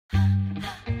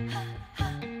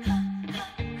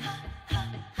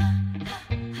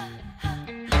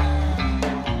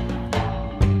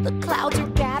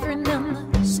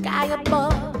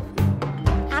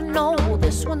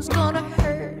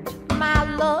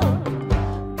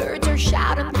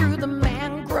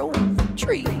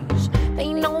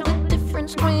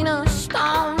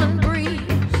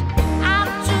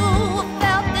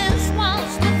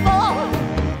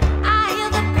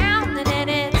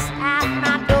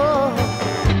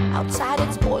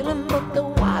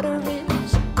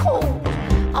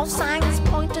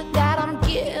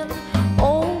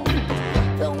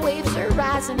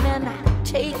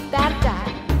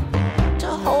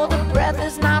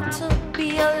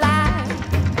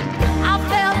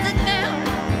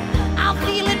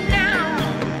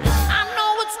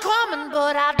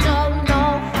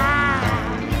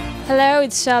Hello,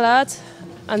 it's Charlotte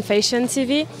on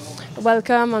FashionTV.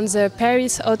 Welcome on the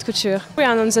Paris Haute Couture. We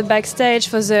are on the backstage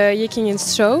for the Yiqing Yin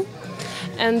show.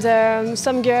 And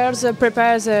some girls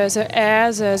prepare the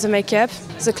hair, the makeup.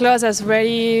 The clothes are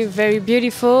really very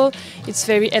beautiful. It's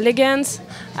very elegant.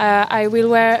 I will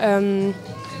wear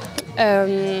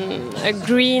a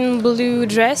green-blue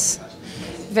dress.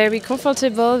 Very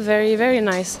comfortable, very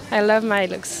nice. I love my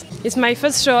looks. It's my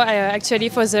first show actually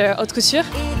for the Haute Couture.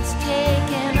 It's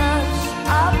taken us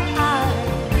up high.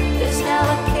 There's now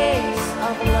a case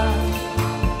of love.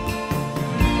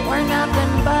 We're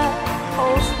nothing but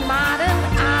postmodern.